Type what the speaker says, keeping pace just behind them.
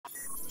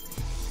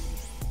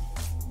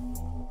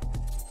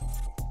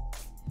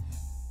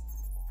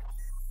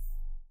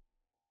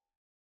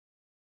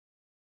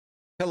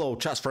Hello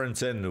chess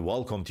friends and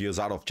welcome to your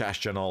Out of Chess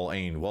channel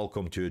and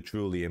welcome to a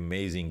truly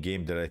amazing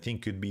game that I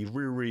think could be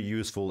really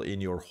useful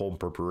in your home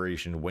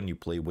preparation when you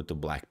play with the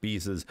black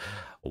pieces.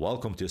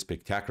 Welcome to a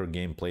spectacular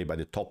gameplay by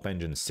the top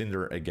engine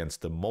Cinder against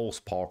the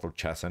most powerful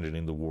chess engine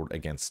in the world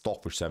against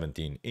Stockfish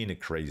 17 in a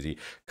crazy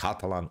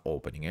Catalan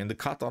opening. And the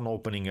Catalan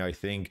opening I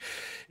think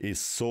is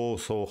so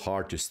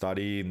hard to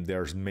study.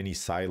 There's many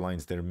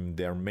sidelines, there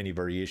are many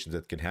variations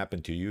that can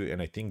happen to you,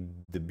 and I think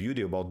the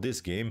beauty about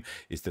this game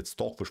is that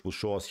Stockfish will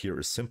show us here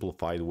a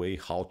simplified way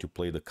how to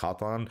play the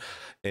Catalan,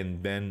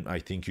 and then I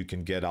think you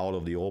can get out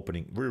of the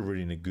opening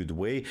really in a good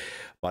way.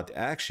 But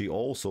actually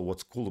also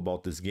what's cool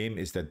about this game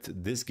is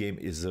that this game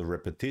is a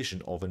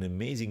repetition of an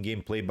amazing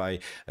game played by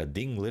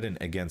Ding Liren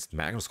against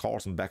Magnus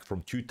Carlsen back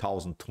from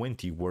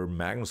 2020, where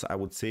Magnus, I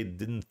would say,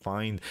 didn't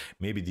find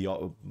the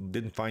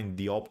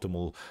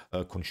optimal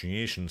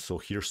continuation. So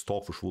here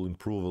Stockfish will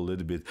improve a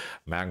little bit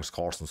Magnus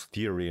Carlsen's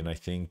theory, and I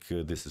think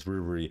this is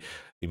really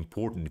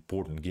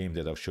important game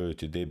that I'll show you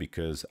today,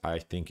 because I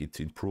think it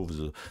improves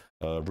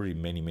really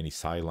many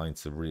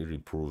sidelines. It really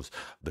improves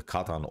the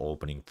Catalan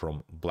opening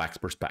from black's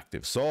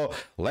perspective. So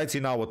let's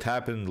see now what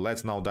happened.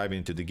 Let's now dive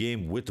into the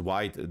game. With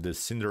white, the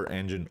Cinder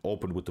engine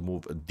opened with the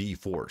move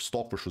d4.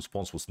 Stockfish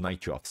response was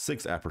knight to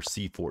f6 after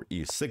c4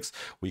 e6.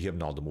 We have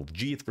now the move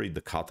g3,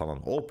 the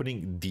Catalan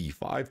opening,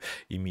 d5,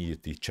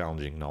 immediately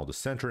challenging now the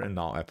center, and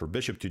now after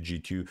bishop to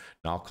g2,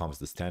 now comes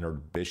the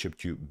standard bishop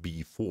to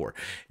b4.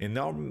 And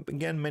now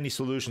again many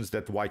solutions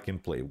that white can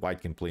play.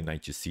 White can play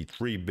knight to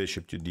c3,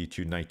 bishop to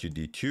d2, knight to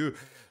d2.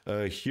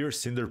 Here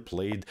Cinder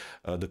played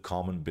the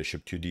common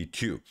bishop to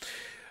d2.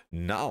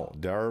 Now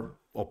there are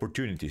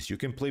opportunities. You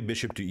can play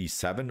bishop to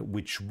e7,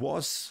 which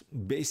was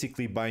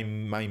basically by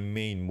my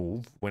main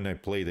move when I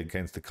played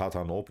against the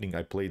Catalan opening.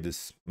 I played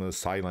this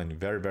sideline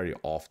very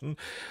often,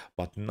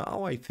 but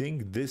now I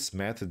think this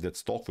method that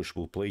Stockfish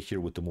will play here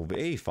with the move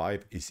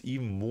a5 is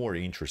even more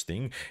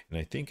interesting, and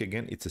I think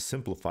again it's a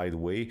simplified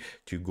way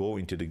to go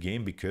into the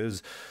game,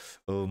 because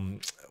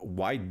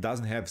white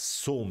doesn't have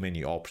so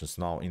many options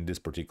now in this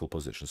particular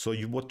position. So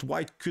what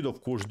white could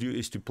of course do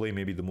is to play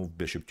maybe the move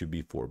bishop to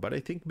b4, but I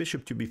think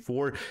bishop to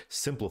b4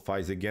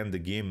 simplifies again the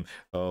game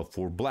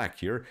for black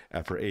here.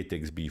 After a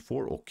takes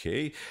b4,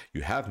 okay,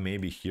 you have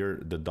maybe here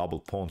the double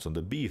pawns on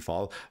the b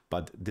file,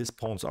 but these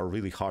pawns are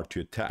really hard to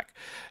attack.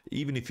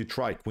 Even if you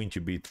try queen to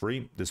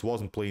b3, this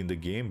wasn't playing the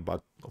game,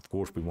 but of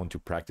course we want to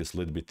practice a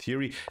little bit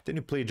theory. Then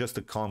you play just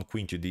a calm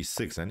queen to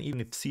d6, and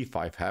even if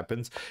c5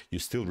 happens, you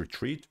still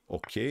retreat.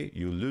 Okay,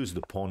 you lose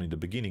the pawn in the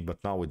beginning, but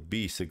now with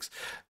b6,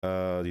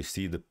 you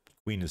see the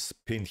queen is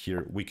pinned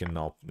here. We can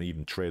now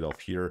even trade off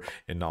here,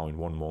 and now in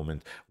one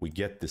moment we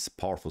get this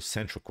powerful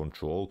central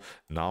control.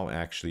 Now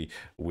actually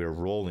we're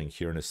rolling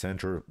here in the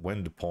center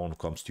when the pawn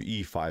comes to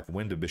e5,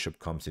 when the bishop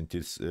comes into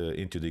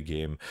the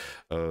game.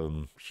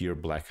 Here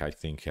black I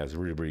think has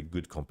really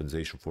good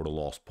compensation for the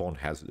lost pawn,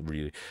 has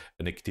really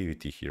an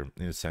activity here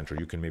in the center.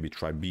 You can maybe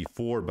try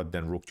b4, but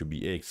then rook to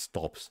b8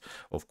 stops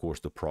of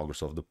course the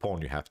progress of the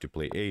pawn. You have to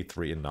play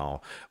a3, and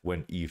now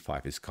when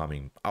e5 is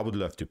coming, I would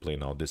love to play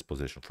now this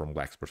position from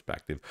black's perspective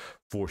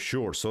for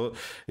sure. So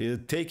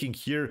taking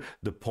here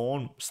the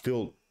pawn,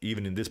 still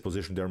even in this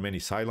position there are many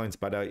sidelines,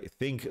 but I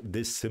think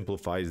this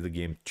simplifies the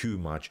game too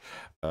much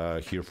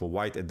here for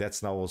white, and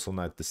that's now also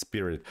not the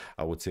spirit,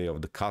 I would say,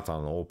 of the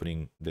Catalan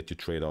opening, that you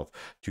trade off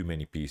too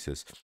many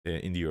pieces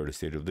in the early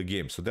stage of the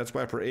game. So that's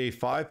why for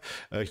a5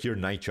 here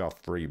knight to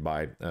f3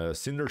 by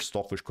Cinder.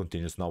 Stockfish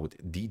continues now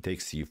with d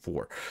takes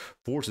c4,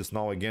 forces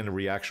now again a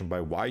reaction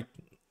by white.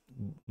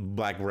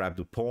 Black grabbed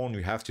the pawn,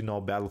 you have to now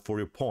battle for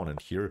your pawn, and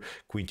here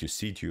queen to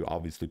c2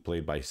 obviously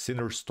played by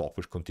Cinder.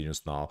 Stockfish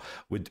continues now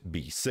with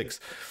b6.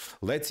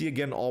 Let's see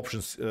again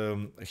options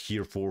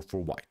here for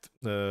white.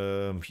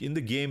 In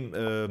the game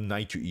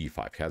knight to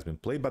e5 has been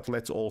played, but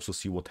let's also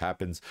see what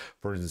happens,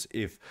 for instance,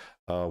 if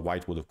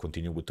white would have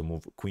continued with the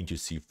move queen to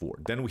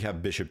c4. Then we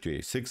have bishop to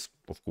a6,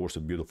 of course a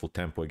beautiful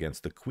tempo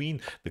against the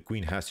queen. The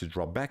queen has to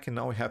drop back, and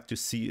now we have to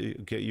see,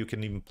 okay, you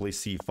can even play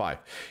c5.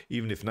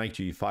 Even if knight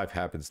to e5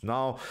 happens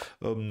now,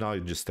 now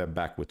you just step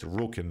back with the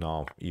rook, and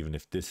now even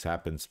if this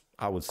happens,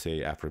 I would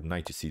say after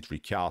knight to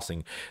c3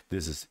 castling,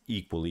 this is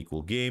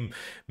equal game.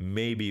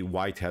 Maybe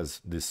white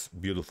has this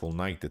beautiful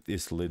knight that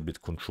is a little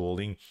bit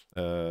controlling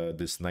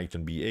this knight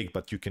on b8,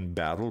 but you can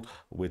battle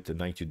with the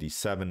knight to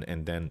d7,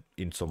 and then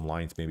in some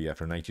lines maybe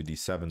after knight to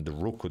d7 the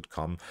rook could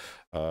come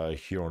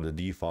here on the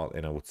d file,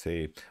 and I would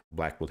say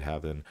black would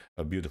have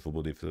a beautiful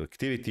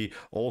activity.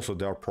 Also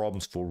there are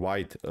problems for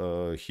white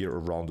here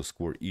around the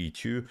square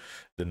e2.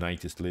 The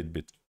knight is a little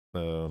bit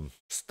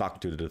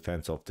stuck to the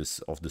defense of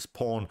this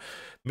pawn.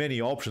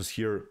 Many options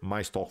here.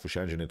 My Stockfish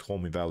engine at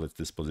home evaluates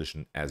this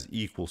position as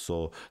equal,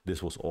 so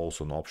this was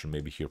also an option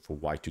maybe here for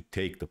white to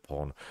take the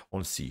pawn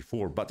on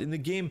c4. But in the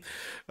game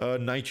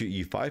knight to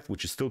e5,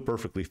 which is still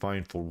perfectly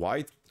fine for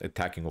white,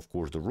 attacking of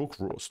course the rook,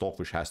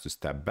 Stockfish has to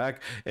step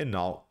back, and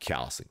now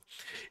castling.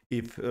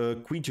 If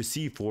queen to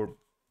c4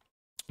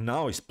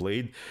 now is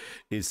played,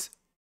 is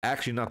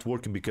actually not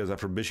working, because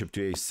after bishop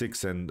to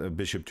a6 and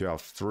bishop to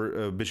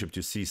f3, bishop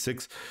to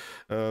c6,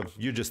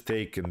 you just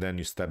take and then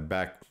you step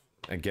back.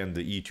 Again,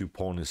 the e2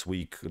 pawn is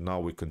weak. Now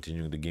we're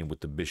continuing the game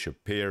with the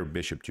bishop pair.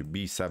 Bishop to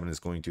b7 is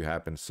going to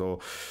happen. So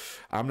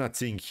I'm not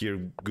seeing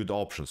here good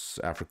options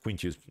after queen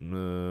to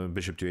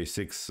bishop to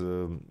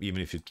a6.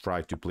 Even if you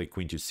try to play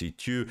queen to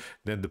c2,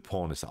 then the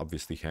pawn is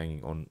obviously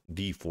hanging on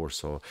d4.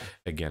 So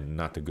again,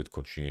 not a good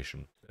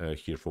continuation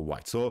here for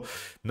white. So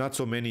not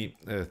so many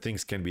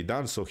things can be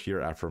done. So here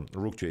after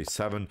rook to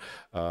a7,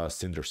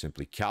 Cinder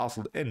simply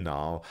castled, and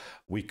now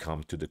we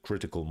come to the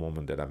critical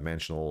moment that I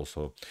mentioned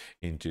also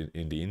in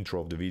the intro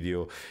of the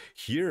video.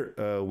 Here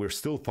we're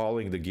still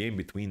following the game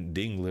between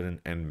Dingleton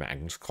and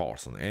Magnus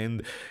Carlsen,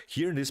 and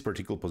here in this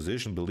particular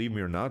position, believe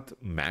me or not,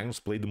 Magnus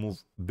played the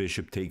move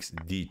bishop takes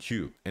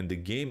d2, and the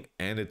game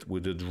ended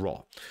with a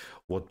draw.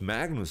 What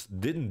Magnus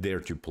didn't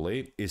dare to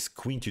play is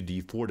queen to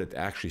d4 that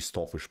actually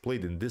Stockfish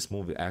played, and this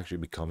move actually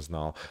becomes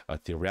now a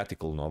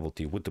theoretical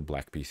novelty with the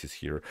black pieces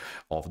here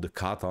of the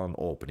Catalan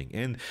opening.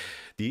 And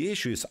the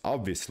issue is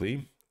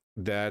obviously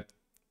that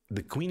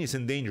the queen is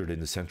endangered in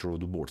the center of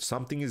the board.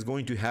 Something is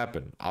going to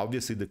happen.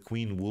 Obviously, the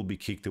queen will be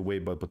kicked away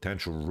by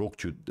potential rook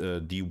to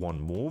d1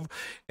 move.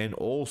 And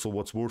also,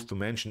 what's worth to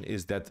mention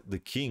is that the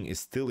king is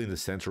still in the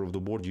center of the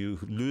board. You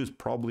lose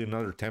probably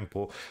another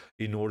tempo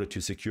in order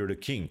to secure the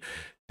king.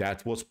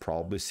 That was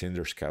probably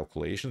Cinder's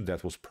calculation.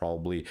 That was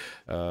probably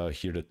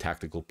here the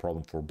tactical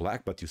problem for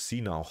black. But you see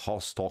now how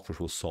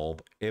Stockfish will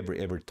solve every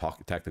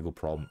tactical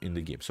problem in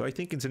the game. So I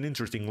think it's an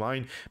interesting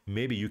line.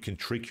 Maybe you can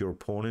trick your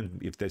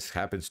opponent if this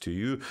happens to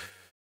you.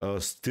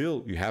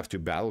 Still, you have to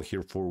battle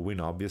here for a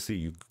win. Obviously,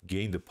 you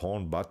gain the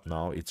pawn, but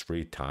now it's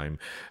really time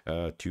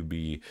to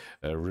be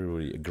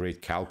really a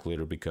great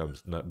calculator,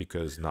 because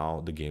now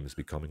the game is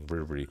becoming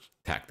very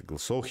tactical.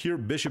 So here,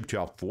 bishop to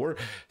f4.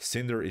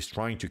 Cinder is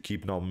trying to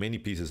keep now many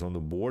pieces on the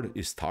board,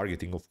 is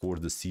targeting, of course,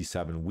 the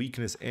c7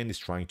 weakness, and is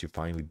trying to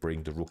finally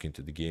bring the rook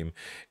into the game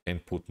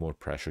and put more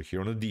pressure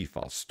here on the d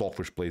file.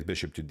 Stockfish plays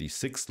bishop to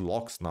d6,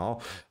 locks now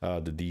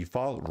the d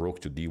file,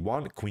 rook to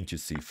d1, queen to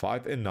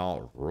c5, and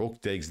now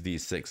rook takes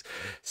d6.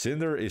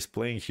 Cinder is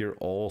playing here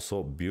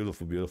also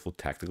beautiful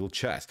tactical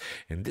chess,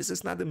 and this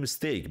is not a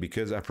mistake,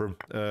 because after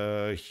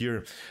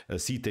here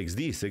c takes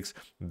d6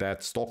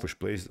 that Stockfish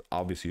plays,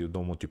 obviously you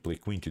don't want to play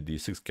queen to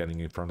d6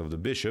 getting in front of the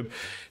bishop.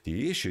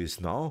 The issue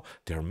is now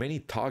there are many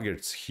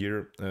targets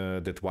here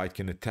that white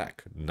can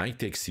attack. Knight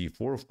takes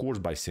c4, of course,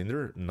 by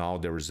Cinder. Now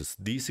there is a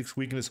d6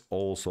 weakness,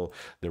 also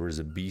there is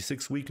a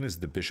b6 weakness.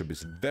 The bishop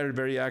is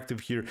very active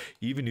here.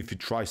 Even if you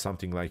try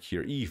something like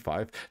here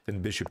e5,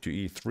 then bishop to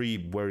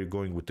e3, where you're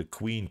going with the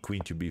queen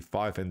to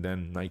b5, and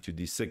then knight to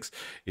d6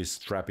 is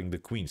trapping the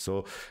queen.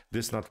 So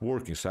this is not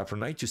working. So after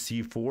knight to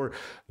c4,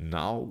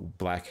 now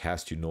black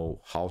has to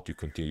know how to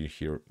continue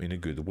here in a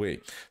good way.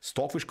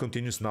 Stockfish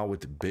continues now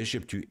with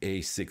bishop to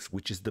a6,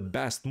 which is the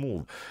best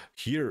move.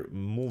 Here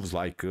moves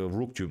like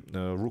rook to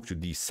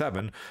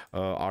d7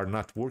 are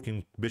not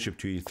working. Bishop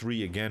to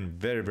e3, again,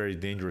 very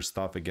dangerous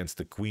stuff against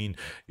the queen.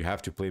 You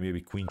have to play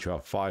maybe queen to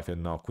f5,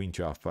 and now queen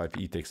to f5,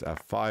 e takes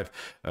f5.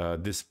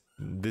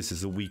 This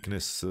is a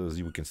weakness.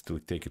 You can still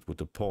take it with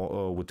the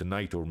pawn, with the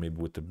knight, or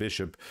maybe with the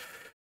bishop.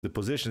 The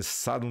position is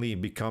suddenly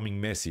becoming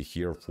messy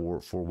here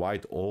for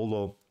white,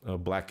 although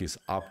black is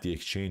up the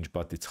exchange,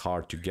 but it's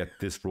hard to get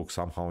this rook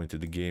somehow into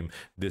the game.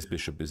 This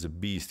bishop is a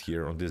beast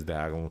here on this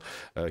diagonal.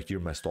 Here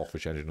my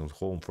Stockfish engine at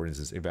home, for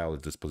instance,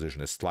 evaluates this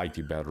position as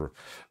slightly better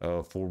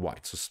for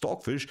white. So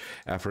Stockfish,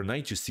 after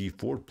knight to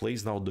c4,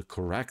 plays now the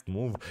correct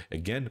move.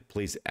 Again,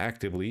 plays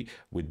actively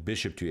with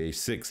bishop to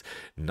a6.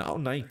 Now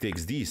knight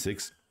takes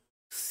d6.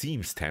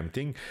 Seems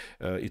tempting.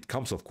 It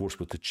comes, of course,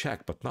 with the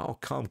check, but now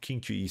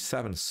king to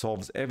e7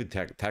 solves every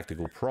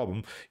tactical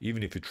problem.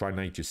 Even if you try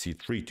knight to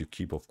c3 to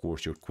keep, of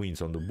course, your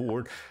queens on the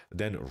board,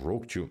 then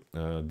rook to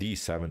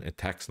d7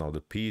 attacks now the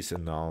piece,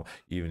 and now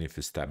even if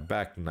you step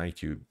back, knight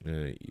to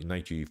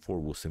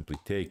e4 will simply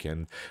take.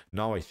 And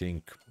now I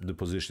think the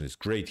position is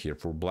great here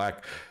for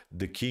black.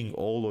 The king,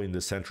 although in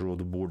the center of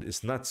the board,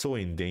 is not so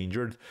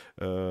endangered.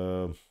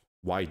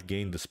 White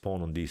gained the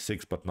pawn on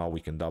d6, but now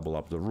we can double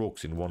up the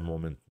rooks. In one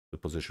moment the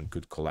position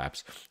could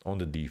collapse on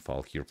the d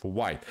file here for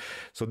white.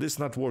 So this is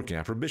not working.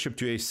 After bishop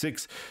to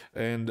a6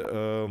 and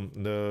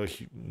the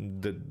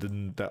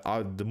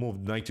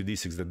move knight to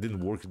d6 that didn't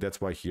work, that's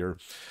why here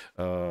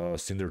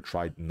Cinder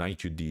tried knight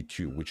to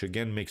d2, which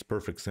again makes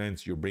perfect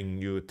sense. You're bringing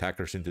new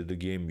attackers into the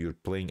game, you're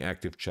playing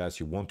active chess,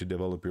 you want to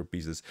develop your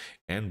pieces,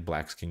 and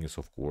black's king is,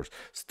 of course,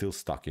 still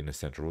stuck in the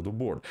center of the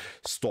board.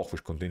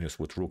 Stockfish continues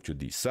with rook to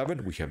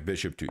d7. We have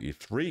bishop to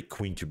e3,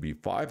 queen to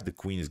b5. The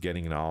queen is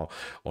getting now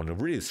on a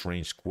really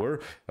strange square.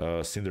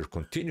 Cinder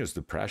continues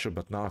the pressure,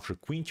 but now after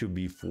queen to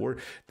b4,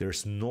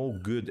 there's no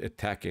good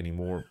attack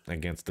anymore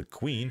against the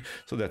queen.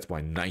 So that's why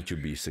knight to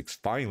b6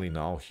 finally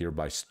now here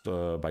by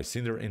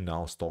Cinder, and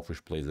now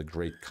Stockfish plays a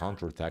great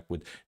counterattack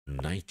with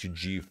knight to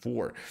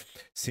g4.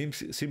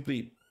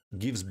 Simply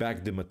gives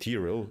back the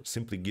material,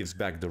 simply gives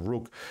back the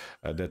rook.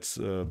 That's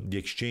the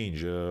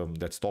exchange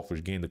that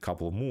Stockfish gained a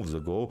couple of moves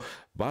ago.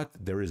 But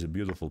there is a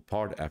beautiful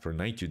part after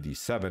knight to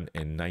d7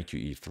 and knight to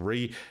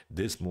e3.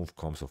 This move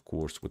comes, of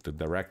course, with the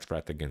direct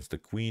threat against the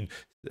queen.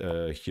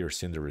 Here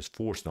Cinder is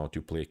forced now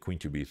to play queen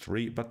to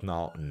b3, but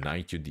now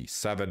knight to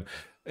d7.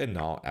 And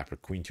now after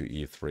queen to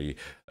e3,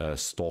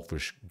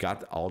 Stockfish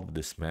got out of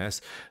this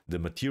mess. The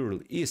material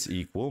is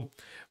equal,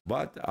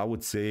 but I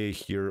would say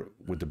here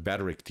with the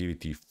better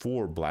activity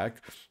for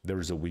black, there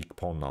is a weak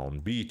pawn now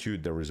on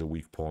b2, there is a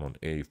weak pawn on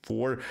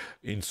a4.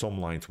 In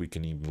some lines we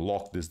can even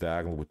lock this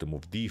diagonal with the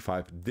move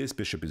d5. This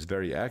bishop is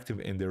very active,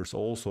 and there's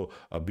also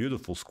a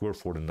beautiful square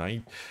for the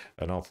knight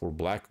now for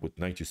black with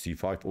knight to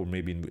c5, or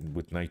maybe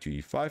with knight to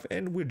e5,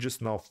 and we're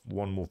just now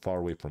one move far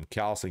away from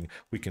castling.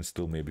 We can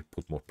still maybe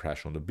put more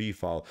pressure on the b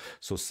file.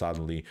 So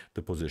suddenly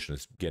the position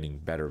is getting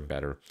better and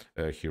better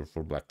here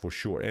for black for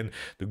sure. And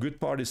the good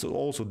part is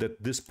also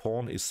that this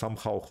pawn is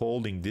somehow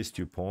holding these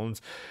two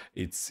pawns.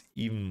 It's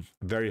even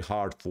very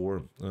hard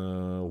for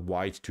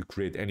white to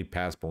create any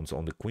pass pawns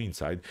on the queen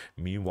side.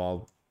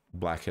 Meanwhile,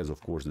 black has, of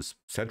course, this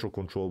central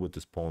control with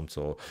this pawn.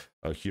 So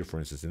here, for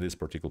instance, in this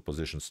particular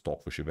position,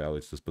 Stockfish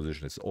evaluates this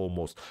position. It's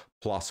almost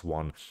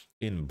 +1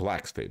 in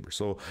black's favor.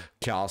 So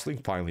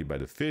castling finally by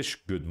the fish,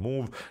 good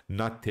move.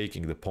 Not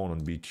taking the pawn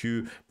on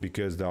b2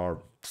 because there are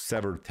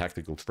several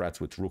tactical threats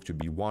with rook to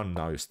b1.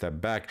 Now you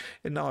step back,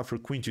 and now after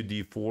queen to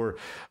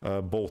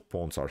d4, both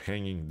pawns are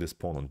hanging. This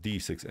pawn on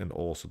d6 and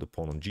also the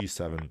pawn on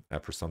g7.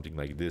 After something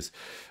like this,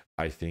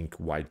 I think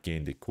white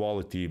gained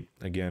equality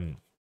again,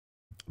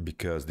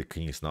 because the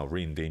king is now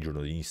re-endangered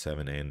on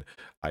e7, and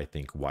I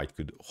think white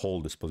could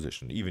hold this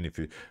position. Even if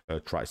you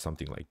try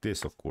something like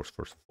this, of course,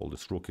 first of all,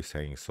 this rook is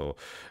hanging, so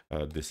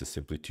this is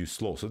simply too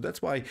slow. So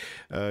that's why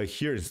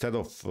here, instead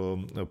of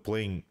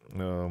playing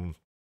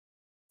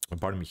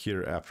pardon me,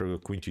 here after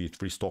queen to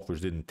e3, Stockfish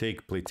didn't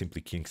take, played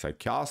simply kingside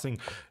castling,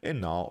 and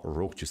now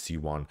rook to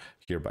c1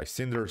 here by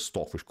Cinder.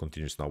 Stockfish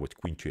continues now with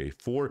queen to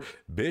a4,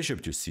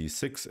 bishop to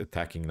c6,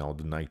 attacking now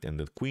the knight and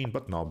the queen,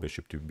 but now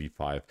bishop to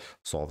b5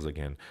 solves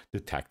again the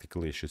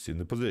tactical issues in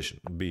the position.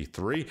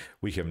 b3,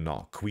 we have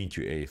now queen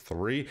to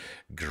a3,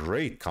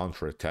 great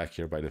counter attack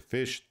here by the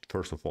fish.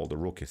 First of all, the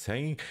rook is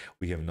hanging.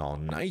 We have now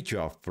knight to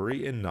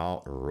f3, and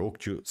now rook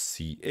to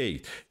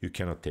c8. You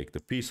cannot take the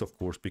piece, of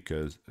course,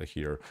 because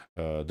here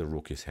the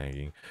rook is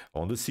hanging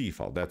on the c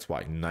file. That's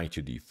why knight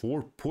to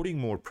d4, putting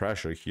more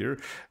pressure here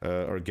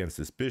against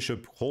this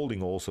bishop,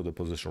 holding also the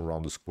position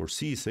around the square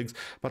c6.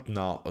 But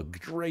now a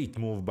great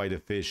move by the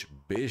fish,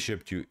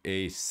 bishop to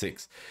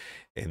a6,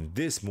 and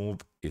this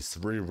move is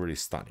really, really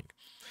stunning.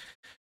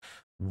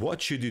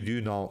 What should you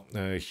do now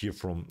here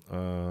from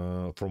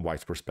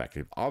white's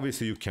perspective?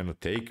 Obviously, you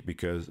cannot take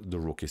because the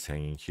rook is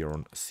hanging here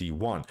on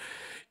c1.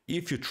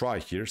 If you try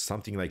here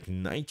something like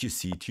knight to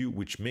c2,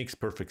 which makes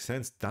perfect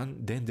sense,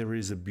 then there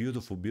is a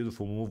beautiful,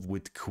 beautiful move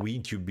with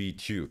queen to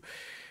b2.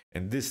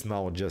 And this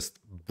now just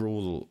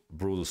brutal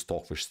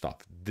Stockfish stuff.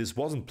 This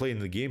wasn't played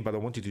in the game, but I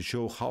wanted to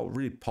show how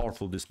really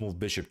powerful this move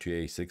bishop to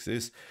a6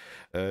 is,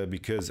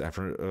 because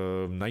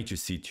after knight to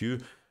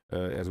c2,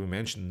 as we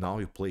mentioned, now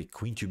you play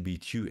queen to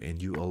b2 and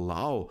you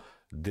allow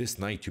this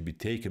knight to be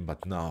taken,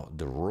 but now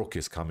the rook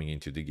is coming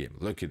into the game.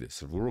 Look at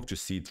this, rook to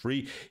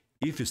c3.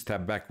 If you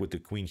step back with the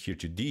queen here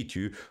to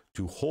d2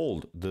 to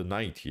hold the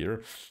knight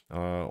here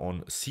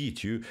on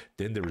c2,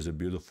 then there is a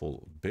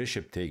beautiful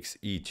bishop takes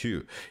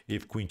e2.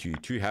 If queen to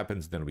e2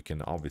 happens, then we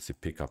can obviously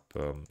pick up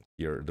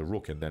here the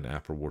rook and then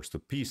afterwards the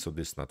piece. So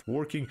this is not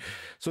working.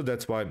 So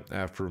that's why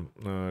after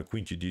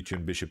queen to d2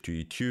 and bishop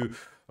to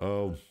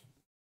e2,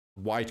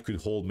 white could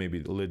hold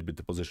maybe a little bit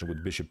the position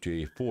with bishop to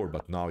a4,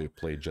 but now you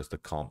play just a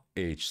calm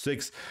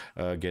h6,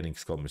 getting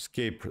some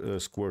escape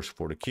squares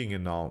for the king,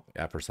 and now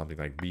after something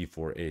like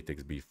b4, a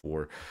takes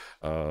b4,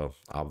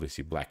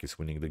 obviously black is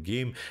winning the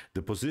game.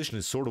 The position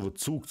is sort of a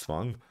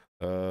Zugzwang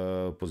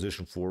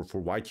position for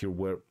white here,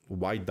 where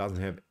white doesn't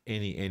have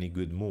any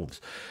good moves.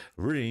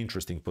 Really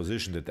interesting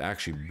position that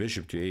actually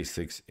bishop to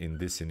a6 in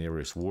this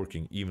scenario is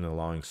working, even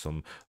allowing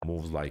some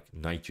moves like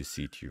knight to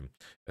c2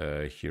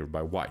 here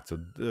by white.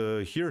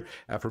 So here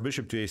after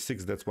bishop to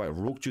a6, that's why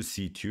rook to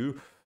c2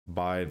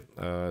 by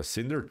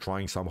Cinder,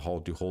 trying somehow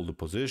to hold the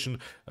position,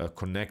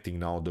 connecting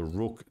now the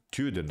rook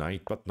to the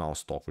knight, but now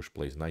Stockfish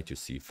plays knight to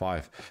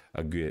c5,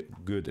 a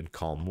good and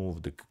calm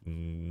move. The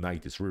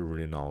knight is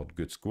really now a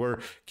good square.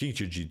 King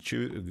to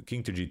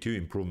g2,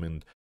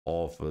 improvement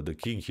of the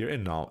king here,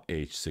 and now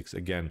h6,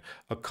 again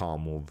a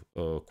calm move,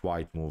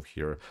 quiet move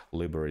here,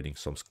 liberating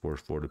some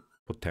squares for the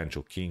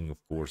potential king. Of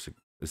course,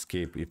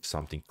 escape if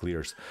something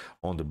clears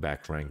on the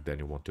back rank, then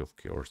you want to of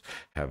course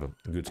have a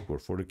good score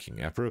for the king.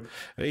 After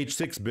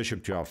h6,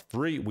 bishop to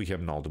f3, we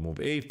have now the move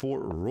a4,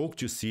 rook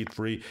to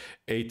c3,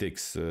 a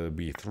takes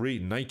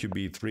b3, knight to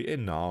b3,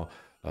 and now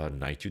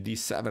knight to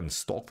d7.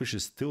 Stockfish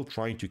is still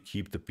trying to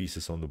keep the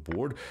pieces on the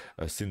board.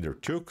 Cinder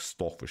took,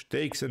 Stockfish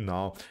takes, and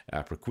now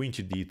after queen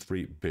to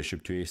d3,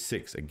 bishop to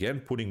a6. Again,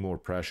 putting more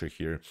pressure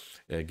here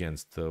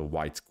against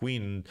white's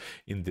queen.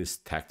 In this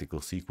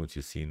tactical sequence,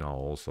 you see now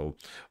also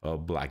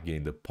black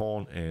gained the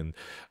pawn, and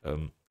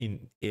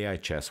in AI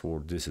chess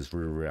world, this is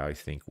really, I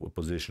think, a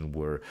position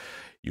where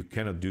you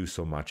cannot do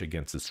so much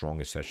against the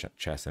strongest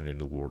chess engine in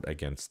the world,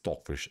 against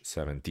Stockfish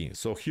 17.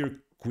 So here,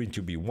 queen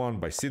to b1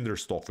 by Cinder.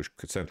 Stockfish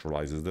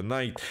centralizes the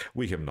knight.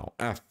 We have now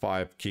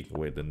f5, kicking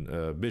away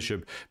the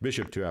bishop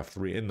to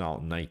f3, and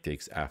now knight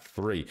takes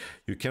f3.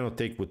 You cannot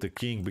take with the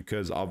king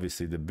because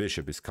obviously the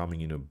bishop is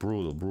coming in a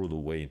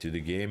brutal way into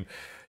the game.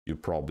 You're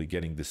probably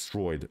getting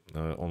destroyed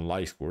on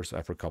light scores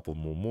after a couple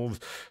more moves.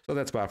 So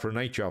that's why after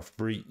knight to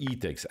f3, e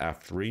takes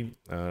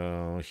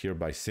f3. Here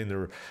by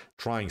Cinder,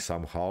 trying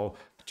somehow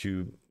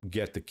to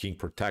get the king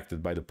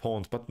protected by the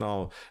pawns, but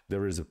now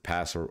there is a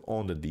passer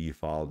on the d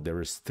file.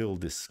 There is still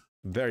this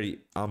very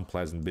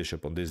unpleasant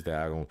bishop on this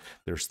diagonal.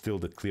 There's still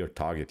the clear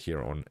target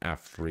here on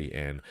f3,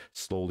 and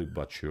slowly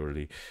but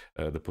surely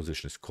the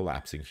position is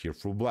collapsing here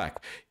for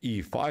black.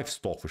 e5,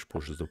 Stockfish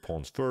pushes the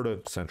pawns further,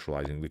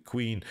 centralizing the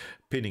queen,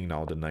 pinning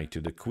now the knight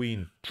to the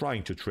queen,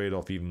 trying to trade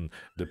off even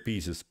the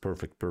pieces.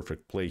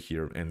 Perfect play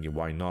here, and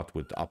why not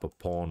with the upper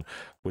pawn,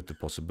 with the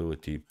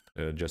possibility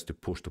just to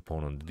push the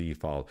pawn on the d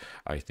file.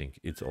 I think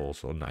it's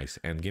also a nice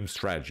endgame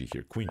strategy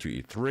here. Queen to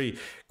e3,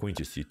 queen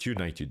to c2,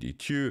 knight to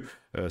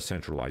d2,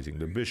 centralizing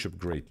the bishop,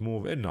 great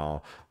move, and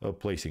now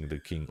placing the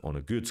king on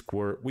a good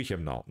square. We have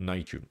now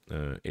knight to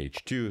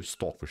h2.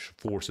 Stockfish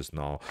forces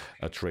now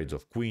trades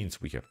of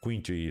queens. We have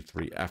queen to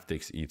e3, f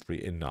takes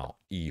e3, and now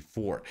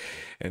e4.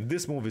 And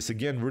this move is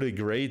again really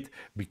great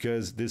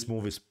because this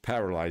move is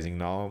paralyzing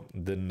now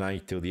the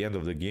knight till the end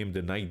of the game.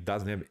 The knight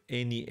doesn't have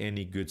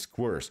any good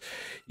squares.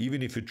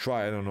 Even if you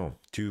try, I don't know,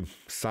 to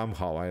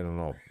somehow, I don't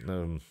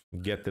know,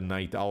 get the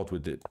knight out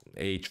with the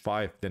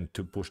h5, then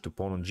to push the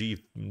pawn on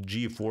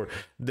g4,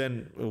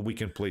 then we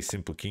can play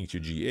simple king to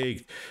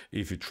g8.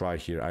 If you try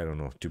here, I don't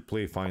know, to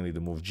play finally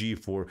the move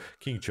g4,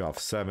 king to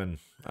f7,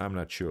 I'm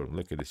not sure.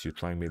 Look at this, you're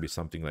trying maybe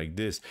something like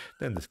this,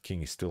 then the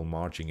king is still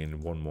marching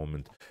in one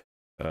moment.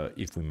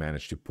 If we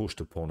manage to push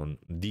the pawn on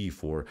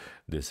d4,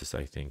 this is,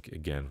 I think,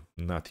 again,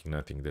 nothing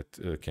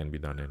that can be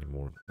done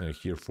anymore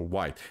here for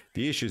white.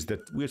 The issue is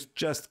that we're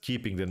just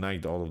keeping the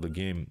knight out of the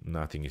game.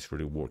 Nothing is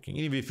really working.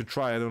 Even if you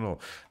try, I don't know,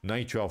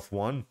 knight to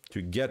f1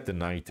 to get the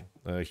knight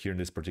here in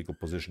this particular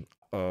position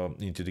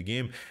into the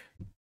game,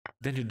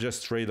 then you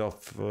just trade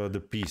off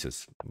the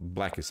pieces.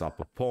 Black is up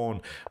a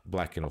pawn.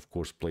 Black can, of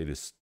course, play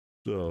this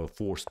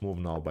forced move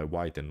now by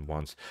white, and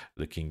once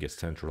the king gets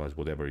centralized,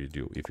 whatever you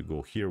do, if you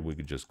go here, we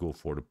could just go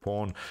for the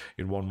pawn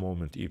in one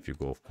moment. If you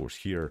go, of course,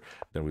 here,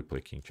 then we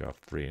play king to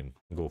f3 and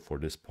go for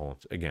this pawn.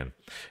 Again,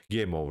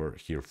 game over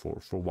here for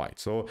white.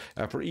 So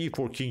after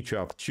e4, king to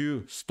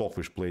f2,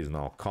 Stockfish plays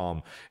now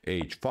calm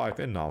h5,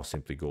 and now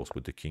simply goes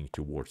with the king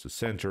towards the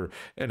center.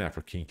 And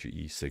after king to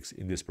e6,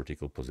 in this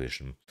particular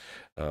position,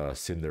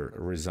 Cinder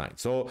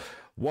resigns. So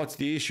what's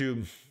the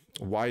issue?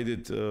 Why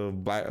did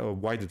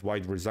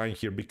white resign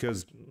here?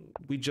 Because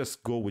we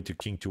just go with the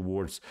king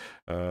towards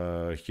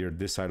here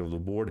this side of the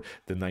board.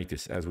 The knight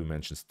is, as we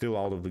mentioned, still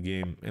out of the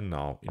game, and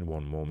now in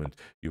one moment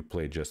you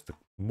play just a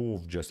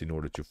move just in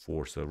order to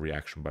force a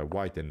reaction by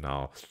white. And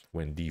now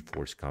when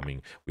d4 is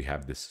coming, we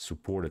have this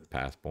supported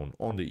pass pawn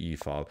on the e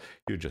file.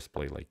 You just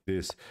play like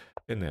this,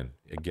 and then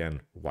again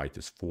white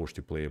is forced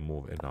to play a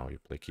move, and now you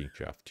play king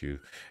to f2,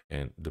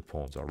 and the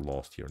pawns are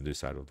lost here on this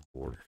side of the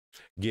board.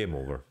 Game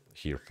over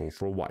here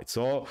for white.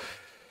 So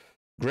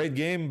great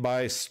game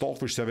by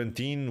Stockfish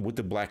 17 with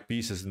the black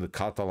pieces in the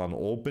Catalan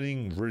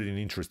opening. Really an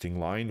interesting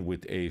line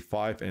with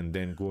a5 and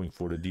then going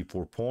for the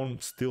d4 pawn.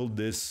 Still,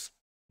 this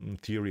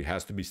theory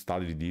has to be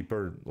studied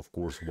deeper. Of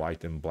course,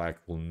 white and black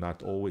will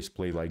not always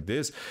play like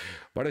this,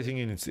 but I think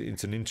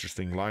it's an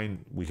interesting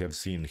line. We have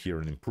seen here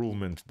an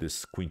improvement.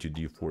 This queen to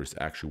d4 is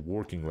actually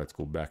working. Let's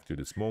go back to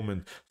this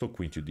moment. So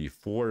queen to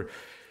d4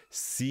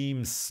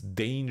 seems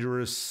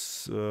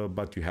dangerous,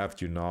 but you have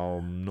to now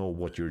know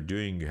what you're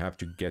doing. You have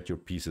to get your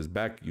pieces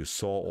back. You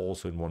saw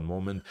also in one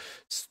moment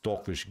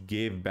Stockfish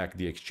gave back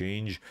the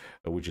exchange,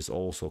 which is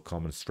also a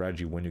common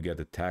strategy when you get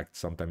attacked.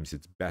 Sometimes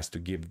it's best to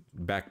give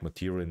back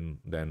material and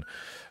then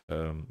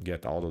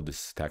get out of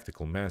this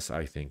tactical mess.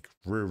 I think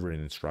very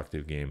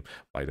instructive game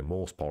by the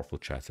most powerful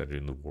chess engine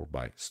in the world,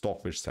 by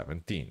Stockfish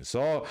 17.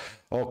 So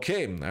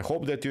okay, I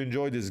hope that you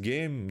enjoyed this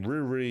game.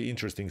 Really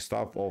interesting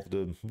stuff of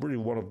the really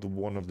one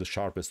of the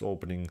sharpest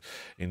opening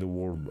in the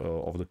world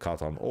of the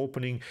Catalan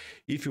opening.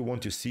 If you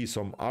want to see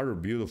some other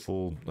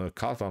beautiful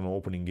Catalan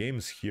opening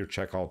games, here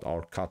check out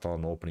our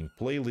Catalan opening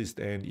playlist.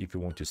 And if you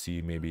want to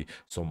see maybe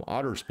some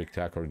other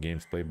spectacular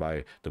games played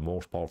by the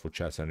most powerful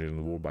chess engine in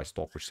the world, by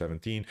Stockfish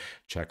 17,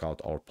 check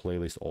out our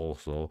playlist.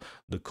 Also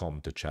the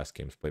commented chess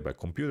games played by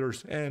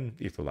computers. And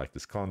if you like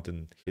this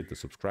content, hit the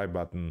subscribe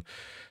button.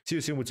 See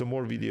you soon with some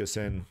more videos,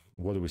 and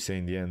what do we say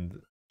in the end?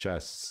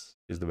 Chess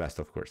is the best,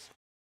 of course.